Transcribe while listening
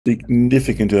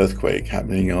Significant earthquake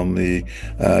happening on the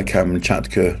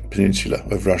Kamchatka peninsula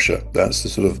of Russia. That's the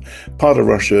sort of part of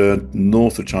Russia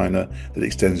north of China that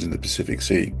extends into the Pacific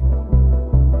Sea.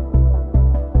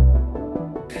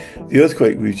 The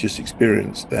earthquake we've just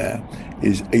experienced there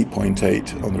is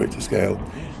 8.8 on the Richter scale.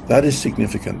 That is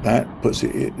significant. That puts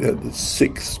it at the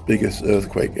sixth biggest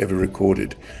earthquake ever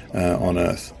recorded on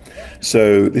Earth.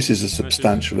 So this is a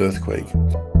substantial earthquake.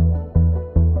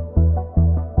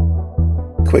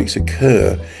 Quakes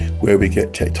occur where we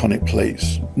get tectonic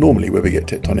plates, normally where we get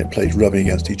tectonic plates rubbing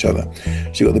against each other.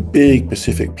 So you've got the big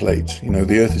Pacific plate.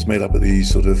 The Earth is made up of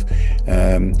these sort of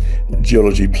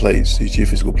geology plates, these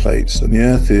geophysical plates, and the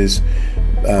Earth is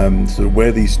sort of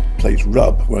where these plates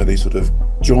rub, where they sort of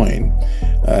join.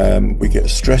 We get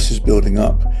stresses building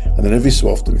up, and then every so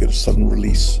often we get a sudden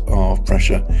release of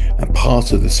pressure, and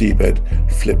part of the seabed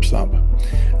flips up.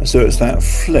 And so it's that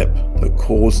flip that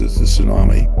causes the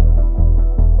tsunami.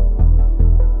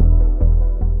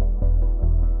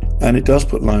 And it does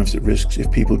put lives at risk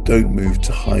if people don't move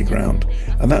to high ground.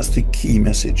 And that's the key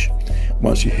message.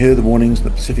 Once you hear the warnings, the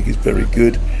Pacific is very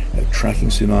good at tracking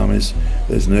tsunamis.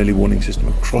 There's an early warning system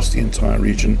across the entire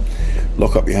region.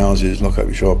 Lock up your houses, lock up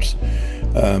your shops,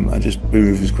 and just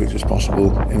move as quickly as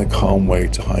possible in a calm way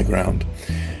to high ground.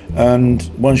 And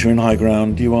once you're in high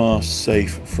ground, you are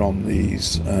safe from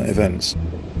these events.